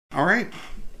Alright,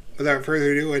 without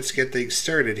further ado, let's get things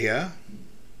started here.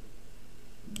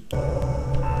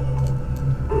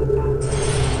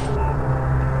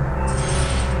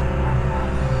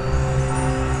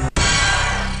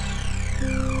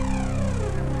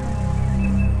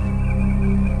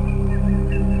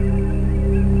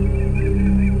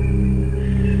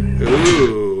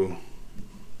 Ooh.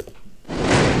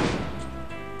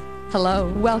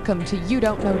 Hello, welcome to You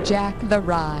Don't Know Jack, the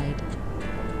ride.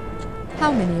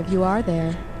 How many of you are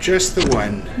there? Just the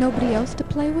one. Nobody else to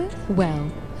play with?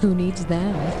 Well, who needs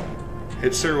them?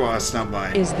 It's their loss, not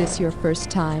mine. Is this your first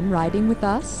time riding with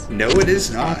us? No, it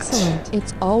is not. Excellent.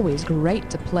 It's always great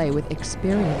to play with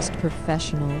experienced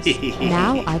professionals.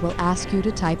 Now I will ask you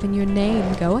to type in your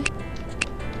name. Go ahead.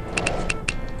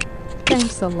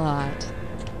 Thanks a lot.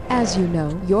 As you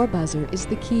know, your buzzer is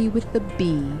the key with the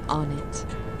B on it.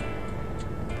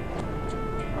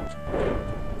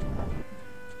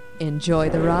 Enjoy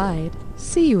the ride.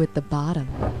 See you at the bottom.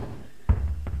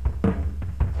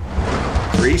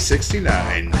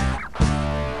 369.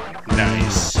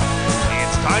 Nice.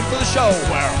 It's time for the show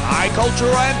where high culture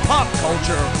and pop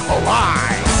culture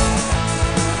collide.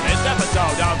 This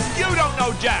episode of You Don't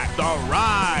Know Jack, the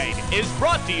Ride, is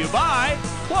brought to you by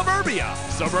Suburbia,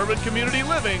 suburban community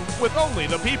living with only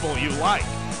the people you like.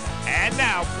 And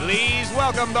now, please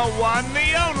welcome the one,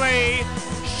 the only,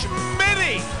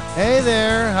 Schmitty. Hey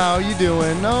there, how you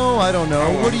doing? No, I don't know.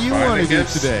 Oh, what do you fine, want I to do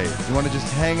guess. today? You want to just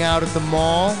hang out at the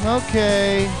mall?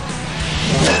 Okay.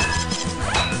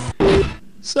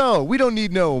 So, we don't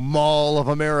need no Mall of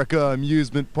America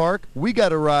amusement park. We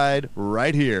got a ride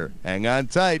right here. Hang on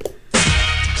tight.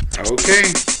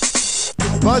 Okay.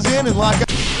 Buzz in and lock up.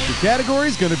 The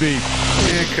category's gonna be,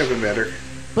 Yeah, could be better.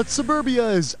 but Suburbia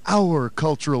is our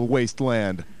cultural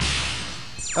wasteland.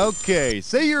 Okay,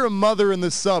 say you're a mother in the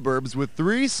suburbs with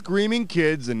 3 screaming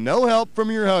kids and no help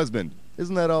from your husband.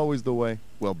 Isn't that always the way?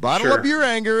 Well, bottle Sure. up your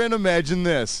anger and imagine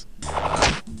this.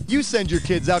 You send your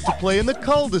kids out to play in the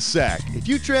cul-de-sac. If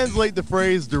you translate the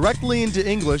phrase directly into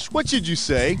English, what should you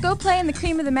say? Go play in the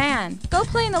cream of the man. Go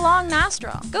play in the long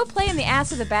nostril. Go play in the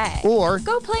ass of the bag. Or,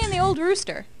 Go play in the old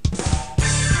rooster.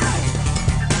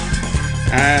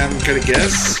 I'm gonna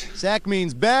guess. sack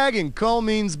means bag and cull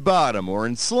means bottom, or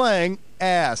in slang,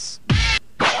 ass.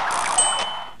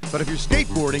 But if you're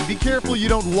skateboarding, be careful you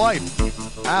don't wipe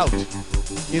out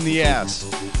in the ass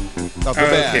of the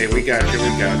bag. Okay, we got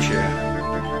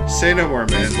you. Say no more,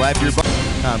 man. Slap your butt.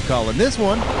 I'm calling this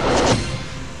one.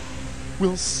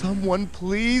 Will someone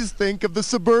please think of the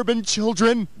suburban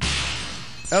children?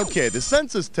 Okay, the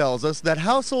census tells us that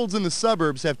households in the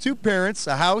suburbs have 2 parents,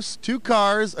 a house, 2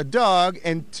 cars, a dog,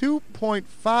 and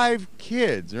 2.5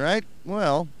 kids, right?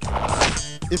 Well,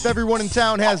 if everyone in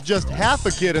town has just half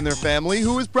a kid in their family,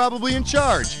 who is probably in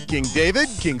charge? King David,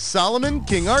 King Solomon,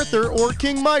 King Arthur, or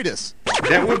King Midas?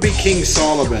 That would be King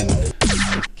Solomon.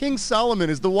 King Solomon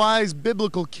is the wise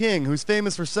biblical king who's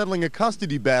famous for settling a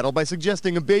custody battle by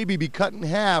suggesting a baby be cut in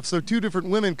half so 2 different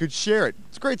women could share it.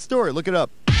 It's a great story. Look it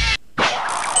up.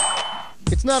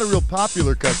 It's not a real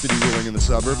popular custody ruling in the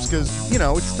suburbs because, you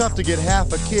know, it's tough to get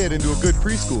half a kid into a good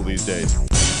preschool these days.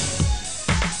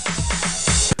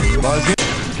 Buzz in.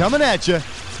 Coming at you.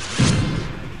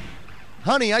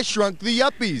 Honey, I Shrunk the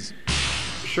Yuppies.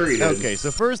 Sure you did. Okay,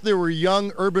 so first there were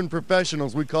young urban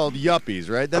professionals we called yuppies,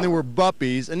 right? Then there were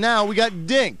buppies, and now we got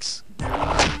dinks.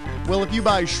 Well, if you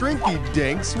buy shrinky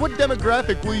dinks, what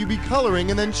demographic will you be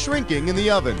coloring and then shrinking in the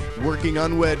oven? Working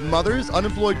unwed mothers,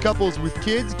 unemployed couples with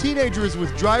kids, teenagers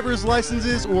with driver's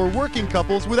licenses, or working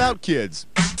couples without kids?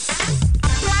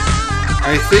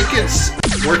 I think it's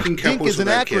working DINK couples is an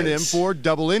without acronym kids. for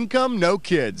double income, no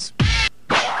kids.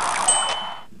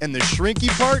 And the shrinky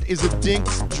part is a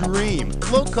dink's dream.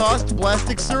 Low-cost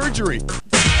plastic surgery.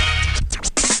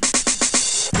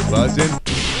 Buzz in.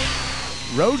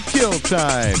 Roadkill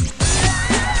time.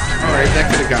 Alright, that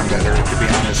could have gone better, to be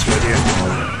honest with you.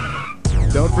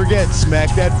 Don't forget,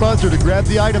 smack that buzzer to grab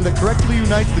the item that correctly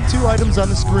unites the 2 items on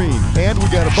the screen. And we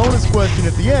got a bonus question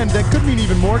at the end that could mean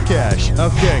even more cash.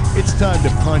 Okay, it's time to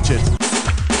punch it.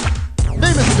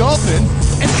 Famous dolphin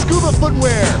and scuba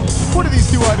footwear. What do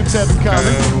these 2 items have in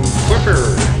common?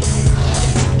 Flipper.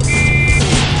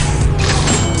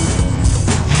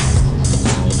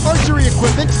 Archery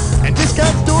equipment and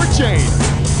discount store chain.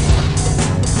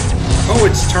 Oh,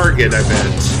 it's Target, I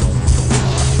bet.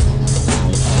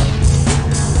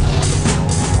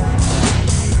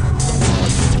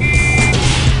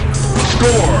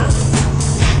 Score.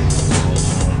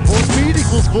 Full speed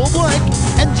equals full blank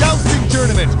and jousting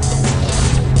tournament.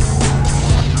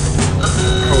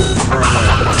 Oh,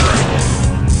 wrong way.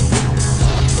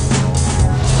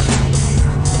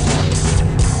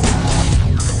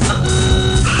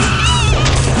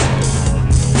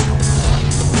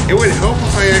 would hope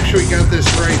if I actually got this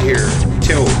right here.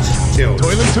 Tilt.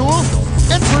 Toilet tool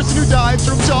and person who dives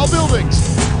from tall buildings.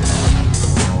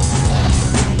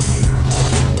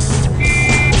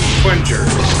 Plunger.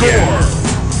 Score.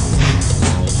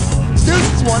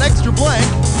 Students want extra blank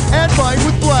and fine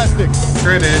with plastic.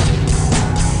 Credit.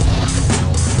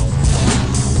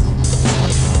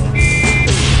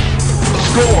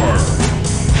 Score.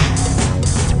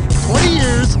 20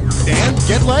 years and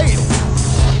get laid.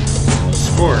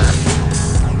 Score.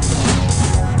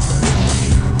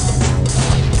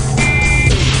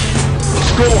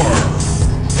 Score.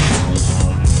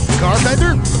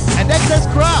 Carpenter and excess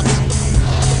crops.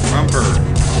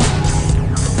 Bumper.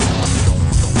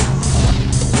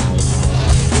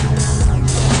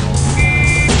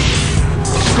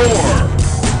 Score.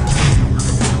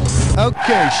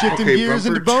 Okay, shifting Okay, gears bumper,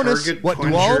 into bonus. target, What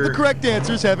do all of the plunger. correct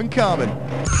answers have in common?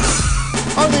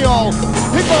 Are they all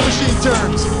pinball machine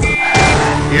terms?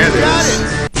 Yeah, it Got is.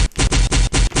 it.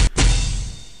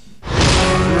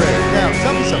 Great. Now,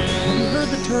 tell me something. Have you heard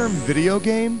the term video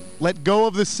game? Let go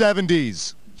of the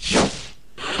 70s.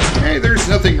 Hey, there's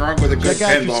nothing wrong with a good Check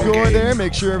out your pinball score game. there.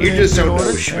 Make sure You everything's just in don't know, order.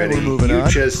 And Schmitty. we're moving You on.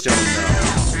 just don't know.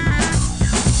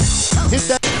 Hit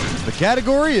that. The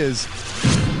category is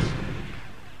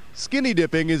skinny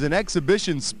dipping is an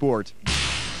exhibition sport.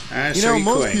 You know,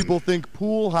 most people think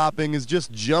pool hopping is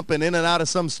just jumping in and out of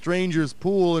some stranger's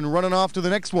pool and running off to the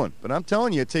next one. But I'm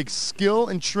telling you, it takes skill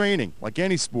and training, like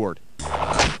any sport.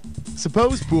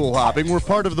 Suppose pool hopping were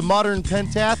part of the modern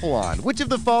pentathlon. Which of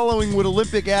the following would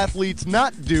Olympic athletes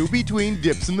not do between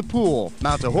dips in the pool?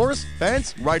 Mount a horse,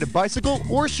 fence, ride a bicycle,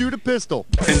 or shoot a pistol?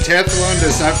 Pentathlon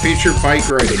does not feature bike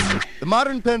riding. The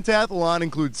modern pentathlon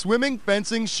includes swimming,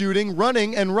 fencing, shooting,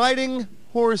 running, and riding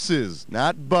horses,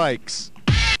 not bikes.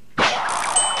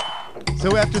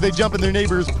 So after they jump in their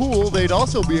neighbor's pool, they'd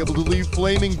also be able to leave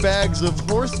flaming bags of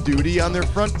horse duty on their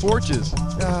front porches.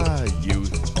 Ah,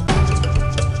 youth.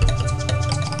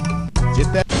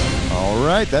 Get that? All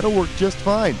right, that'll work just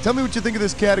fine. Tell me what you think of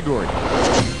this category.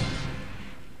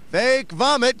 Fake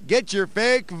vomit. Get your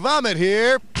fake vomit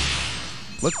here.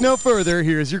 Look no further.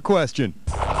 Here's your question.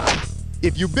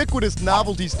 If ubiquitous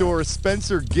novelty store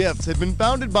Spencer Gifts had been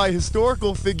founded by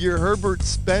historical figure Herbert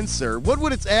Spencer, what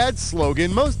would its ad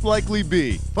slogan most likely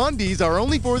be? Fundies are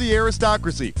only for the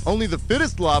aristocracy. Only the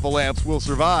fittest lava lamps will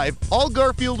survive. All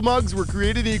Garfield mugs were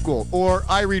created equal. Or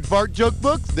I read fart joke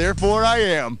books, therefore I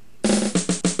am.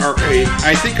 Alright,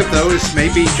 I think of those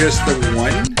maybe just the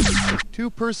one.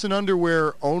 Two-person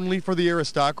underwear only for the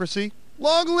aristocracy?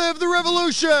 Long live the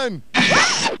revolution!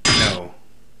 No.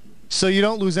 So you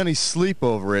don't lose any sleep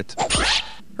over it.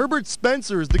 Herbert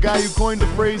Spencer is the guy who coined the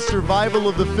phrase survival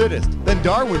of the fittest. Then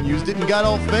Darwin used it and got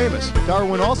all famous.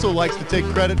 Darwin also likes to take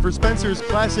credit for Spencer's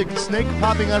classic snake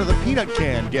popping out of the peanut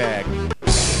can gag.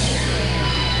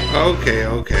 Okay.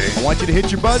 I want you to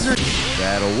hit your buzzer.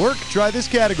 That'll work. Try this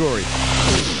category.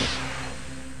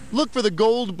 Look for the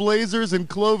gold blazers and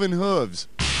cloven hooves.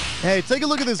 Hey, take a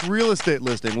look at this real estate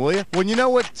listing, will you? When you know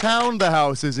what town the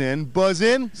house is in, buzz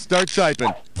in, start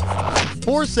typing.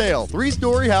 For sale,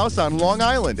 3-story house on Long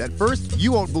Island. At first,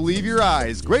 you won't believe your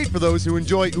eyes. Great for those who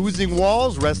enjoy oozing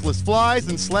walls, restless flies,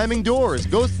 and slamming doors.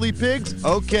 Ghostly pigs?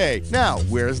 Okay. Now,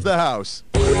 where's the house?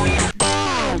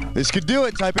 This could do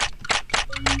it. Type it.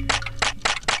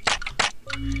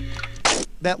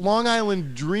 That Long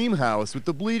Island dream house with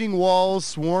the bleeding walls,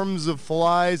 swarms of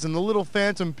flies, and the little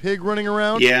phantom pig running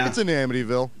around? Yeah. It's in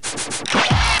Amityville.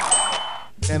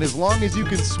 And as long as you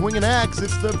can swing an axe,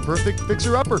 it's the perfect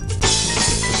fixer-upper.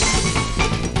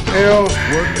 Well,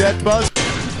 Work that buzz.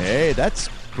 Hey, that's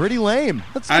pretty lame.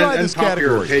 Let's try this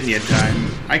unpopular category. opinion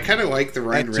time. I kind of like the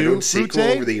Ryan Act two, Reynolds sequel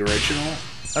Fruité? over the original.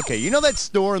 Okay, you know that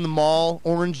store in the mall,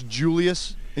 Orange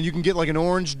Julius? And you can get like an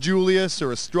orange Julius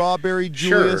or a strawberry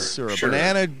Julius or a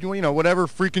banana, you know, whatever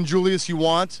freaking Julius you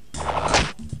want.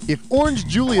 If Orange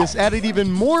Julius added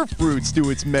even more fruits to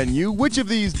its menu, which of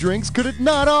these drinks could it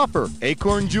not offer?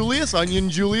 Acorn Julius, Onion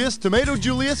Julius, Tomato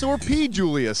Julius, or Pea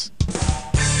Julius?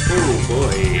 Oh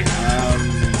boy.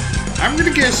 I'm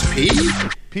gonna guess P.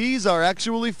 Peas are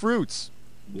actually fruits.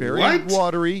 Very What?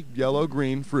 watery,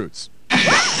 yellow-green fruits.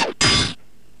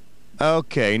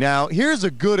 Okay, now here's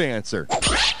a good answer.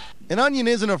 An onion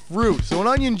isn't a fruit, so an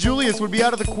Onion Julius would be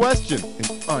out of the question.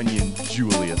 An Onion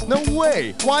Julius. No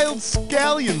way! Wild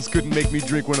scallions couldn't make me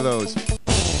drink one of those.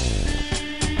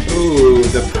 Ooh,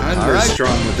 the pun All was right.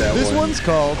 strong with that This one. one's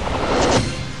called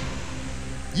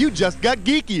You Just Got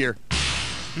Geekier.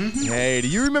 Hey, do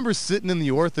you remember sitting in the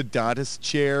orthodontist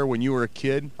chair when you were a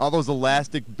kid? All those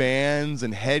elastic bands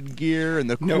and headgear and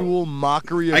the No. cruel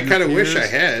mockery of I your kind of wish I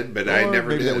fears? had, but I Or never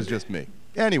maybe did. that was just me.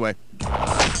 Anyway,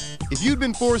 If you'd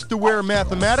been forced to wear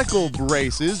mathematical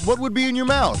braces, what would be in your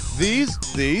mouth? These,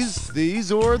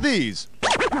 or these?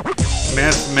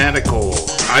 Mathematical.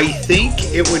 I think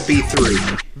it would be 3.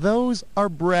 Those are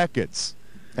brackets.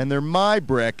 And they're my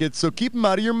brackets, so keep them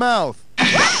out of your mouth.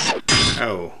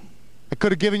 Oh. I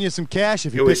could have given you some cash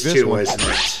if you It picked was this 2, one. wasn't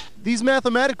it? These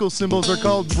mathematical symbols are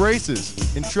called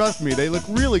braces. And trust me, they look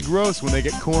really gross when they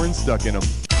get corn stuck in them.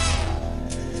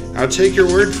 I'll take your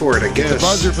word for it, I guess. The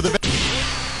buzzer for the...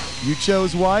 You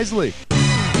chose wisely.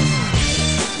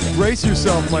 Brace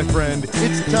yourself, my friend.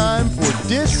 It's time for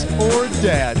Dis or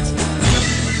Dat.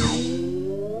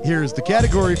 Here's the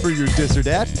category for your Dis or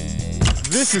Dat.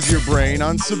 This is your brain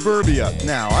on Suburbia.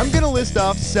 Now, I'm going to list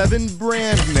off 7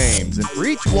 brand names, and for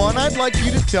each one, I'd like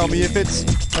you to tell me if it's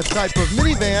a type of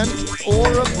minivan or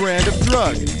a brand of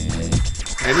drug.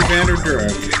 Minivan or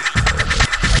drug?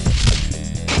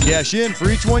 Cash in for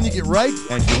each one you get right,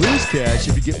 and you lose cash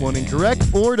if you get one incorrect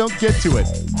or don't get to it.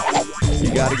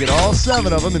 You got to get all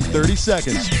 7 of them in 30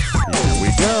 seconds. Here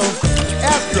we go.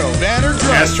 Astro, van or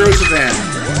drug? Astro's a van.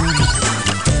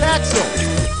 Axel.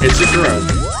 It's a drug.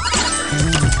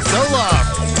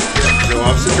 Zoloft.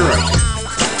 Zoloft's a drug.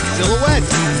 Silhouette.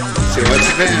 Silhouette's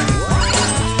a van.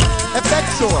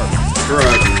 Effexor.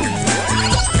 Drug.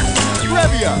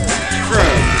 Revia.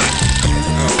 Drug.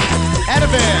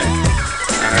 Ativan.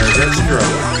 That's a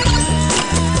drug.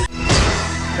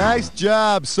 Nice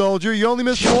job, soldier. You only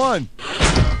missed one.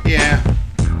 Yeah.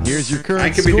 Here's your current I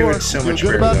could be score. doing so much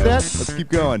Feel good better, about though. that? Let's keep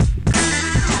going.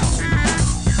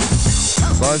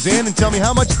 Buzz in and tell me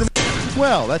how much the...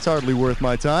 Well, that's hardly worth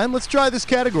my time. Let's try this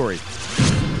category.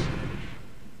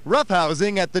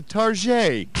 Roughhousing at the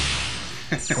Target.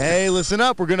 Hey, listen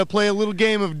up. We're going to play a little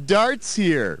game of darts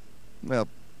here. Well,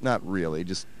 not really.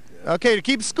 Just... Okay, to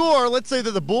keep score, let's say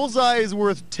that the bullseye is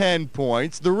worth 10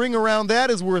 points, the ring around that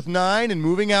is worth 9, and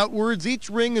moving outwards, each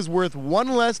ring is worth 1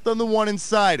 less than the one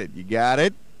inside it. You got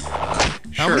it?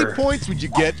 How many Sure. points would you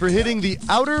get for hitting the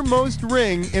outermost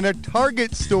ring in a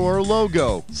Target store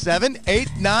logo? 7, 8,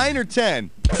 9, or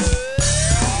 10?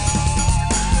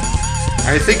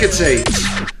 I think it's 8.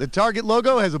 The Target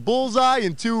logo has a bullseye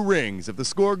and 2 rings. If the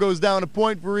score goes down a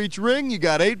point for each ring, you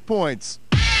got 8 points.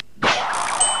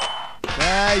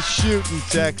 Nice shooting,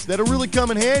 Tex. That'll really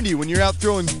come in handy when you're out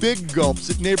throwing big gulps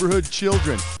at neighborhood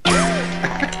children.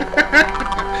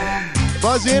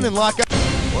 Buzz in and lock up.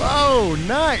 Whoa,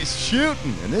 nice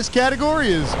shooting. And this category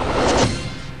is...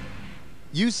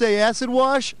 You say acid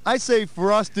wash, I say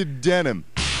frosted denim.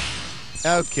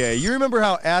 Okay, you remember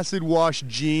how acid wash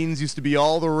jeans used to be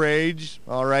all the rage?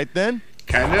 All right then.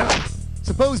 Kinda.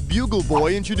 Suppose Bugle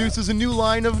Boy introduces a new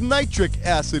line of nitric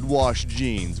acid wash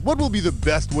jeans. What will be the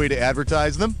best way to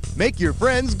advertise them? Make your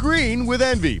friends green with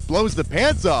envy. Blows the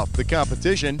pants off the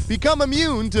competition. Become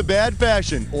immune to bad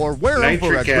fashion. Or wear them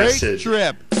for a Nitric great acid.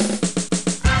 trip.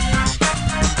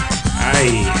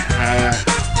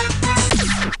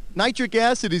 Nitric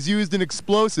acid is used in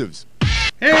explosives.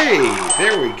 Hey,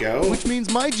 there we go. Which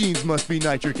means my jeans must be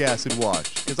nitric acid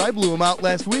wash. Because I blew them out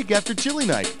last week after chili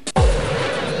night.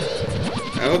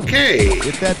 Okay.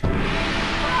 If that...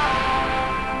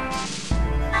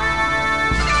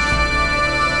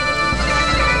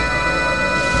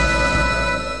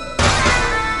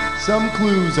 Some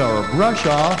clues are a brush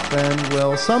off, and,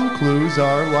 well, some clues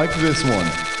are like this one.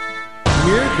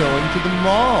 We're going to the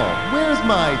mall. Where's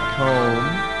my comb?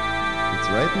 It's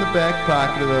right in the back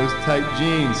pocket of those tight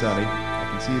jeans, honey. I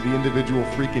can see the individual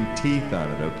freaking teeth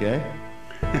on it, okay?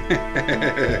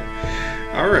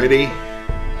 Alrighty.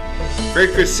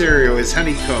 Breakfast cereal is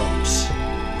honeycombs.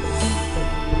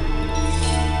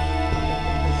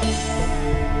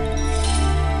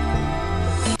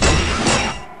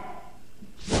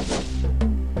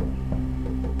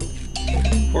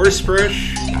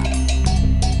 Horsebrush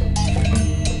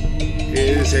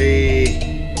is a...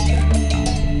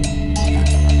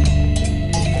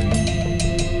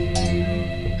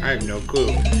 I have no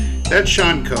clue. That's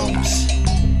Sean Combs.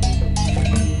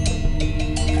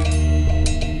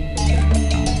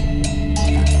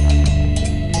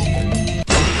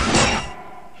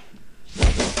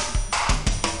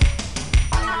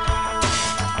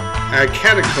 A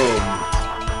catacomb.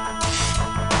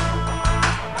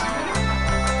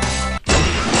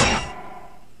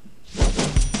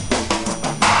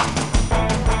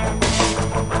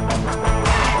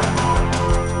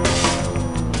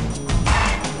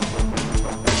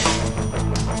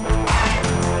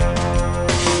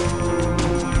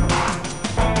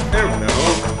 I don't know.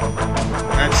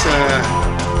 That's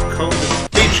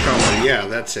Beachcomber. Yeah,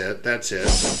 that's it. That's it.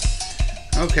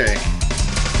 Okay.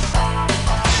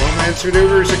 Romance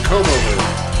maneuver is a comb over,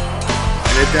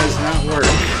 and it does not work.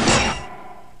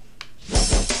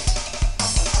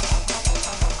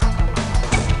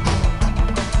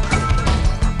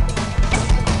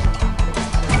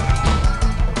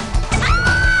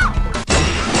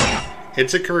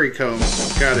 It's a curry comb.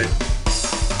 Got it.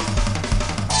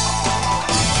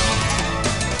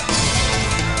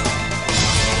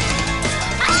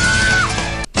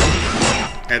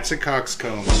 That's a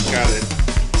coxcomb. Got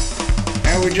it.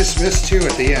 And we just missed 2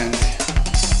 at the end.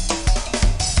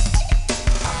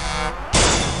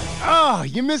 Ah,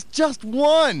 you missed just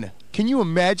 1. Can you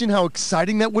imagine how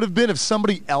exciting that would have been if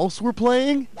somebody else were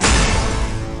playing?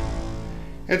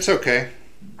 It's okay.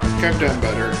 I've done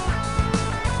better.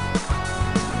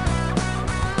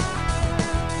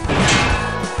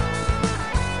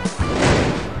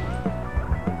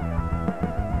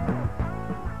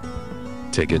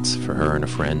 Tickets for her and a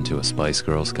friend to a Spice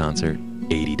Girls concert,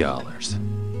 $80.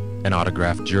 An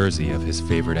autographed jersey of his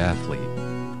favorite athlete,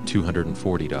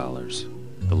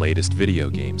 $240. The latest video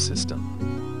game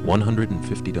system,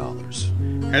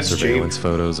 $150. That's Surveillance cheap.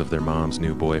 photos of their mom's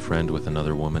new boyfriend with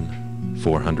another woman,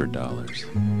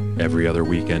 $400. Every other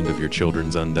weekend of your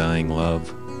children's undying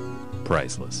love,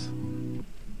 priceless.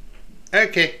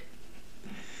 Okay.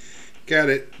 Got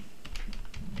it.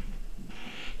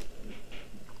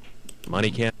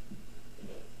 Money can't...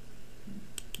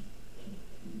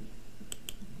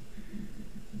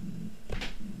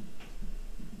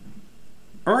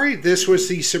 Alright, this was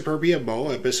the Suburbia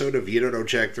Mall episode of You Don't Know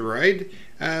Jack the Ride.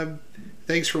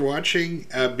 Thanks for watching.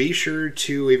 Be sure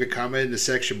to leave a comment in the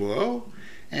section below.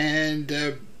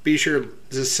 And be sure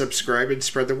to subscribe and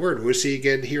spread the word. We'll see you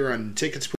again here on Tickets.